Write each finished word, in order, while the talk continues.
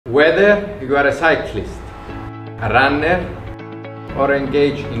Whether you are a cyclist, a runner, or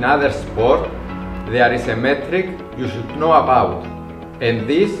engaged in other sport, there is a metric you should know about, and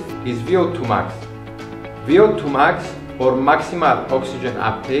this is Vo2Max. Vo2Max, or maximal oxygen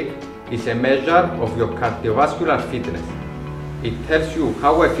uptake, is a measure of your cardiovascular fitness. It tells you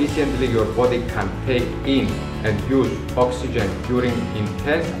how efficiently your body can take in and use oxygen during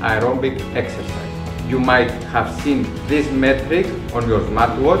intense aerobic exercise. You might have seen this metric on your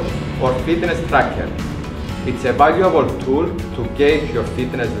smartwatch or fitness tracker. It's a valuable tool to gauge your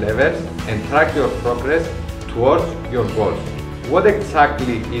fitness levels and track your progress towards your goals. What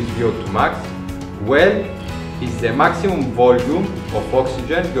exactly is Vo2Max? Well, it's the maximum volume of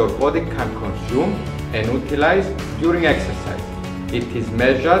oxygen your body can consume and utilize during exercise. It is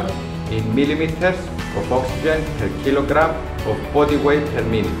measured in millimeters of oxygen per kilogram of body weight per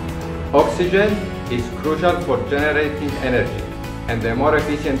minute. Oxygen is crucial for generating energy, and the more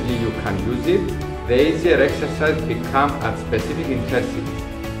efficiently you can use it, the easier exercise becomes at specific intensities.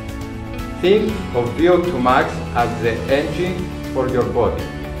 Think of Vo2Max as the engine for your body.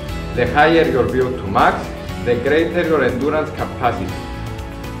 The higher your Vo2Max, the greater your endurance capacity,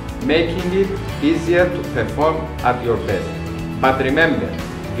 making it easier to perform at your best. But remember,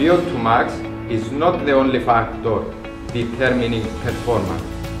 Vo2Max is not the only factor determining performance.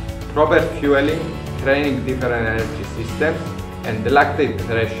 Proper fueling, training different energy systems, and the lactate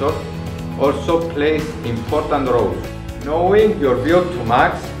threshold also plays important roles. Knowing your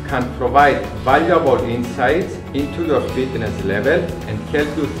Vo2Max can provide valuable insights into your fitness level and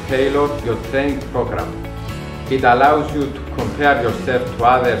help you tailor your training program. It allows you to compare yourself to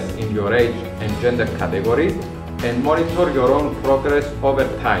others in your age and gender categories and monitor your own progress over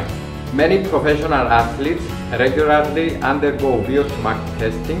time. Many professional athletes regularly undergo Vo2Max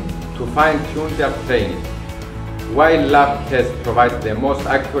testing to fine-tune their training. While lab tests provide the most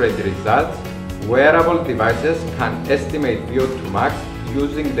accurate results, wearable devices can estimate Vo2Max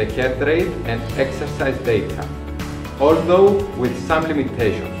using the heart rate and exercise data, although with some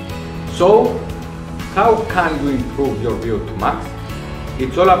limitations. So, how can you improve your Vo2Max?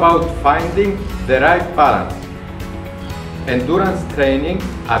 It's all about finding the right balance. Endurance training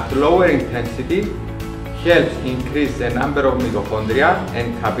at lower intensity helps increase the number of mitochondria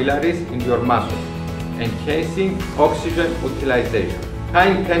and capillaries in your muscles, enhancing oxygen utilization.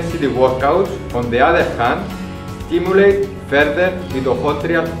 High-intensity workouts, on the other hand, stimulate further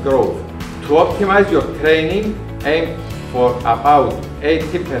mitochondrial growth. To optimize your training, aim for about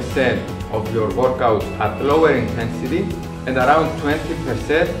 80% of your workouts at lower intensity and around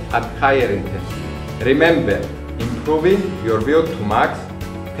 20% at higher intensity. Remember, improving your Vo2Max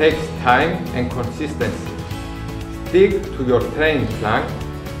takes time and consistency. Stick to your training plan,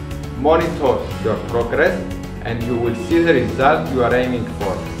 monitor your progress, and you will see the result you are aiming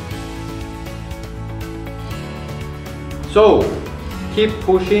for. So, keep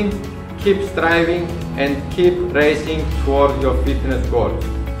pushing, keep striving, and keep racing toward your fitness goals.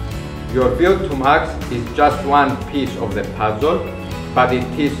 Your Vo2Max is just one piece of the puzzle, but it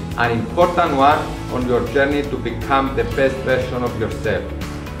is an important one on your journey to become the best version of yourself.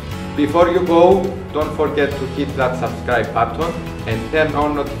 Before you go, don't forget to hit that subscribe button and turn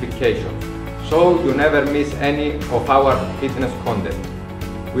on notifications so you never miss any of our fitness content.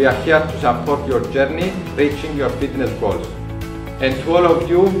 We are here to support your journey reaching your fitness goals. And to all of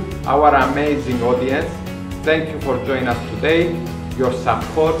you, our amazing audience, thank you for joining us today. Your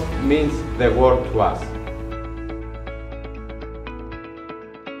support means the world to us.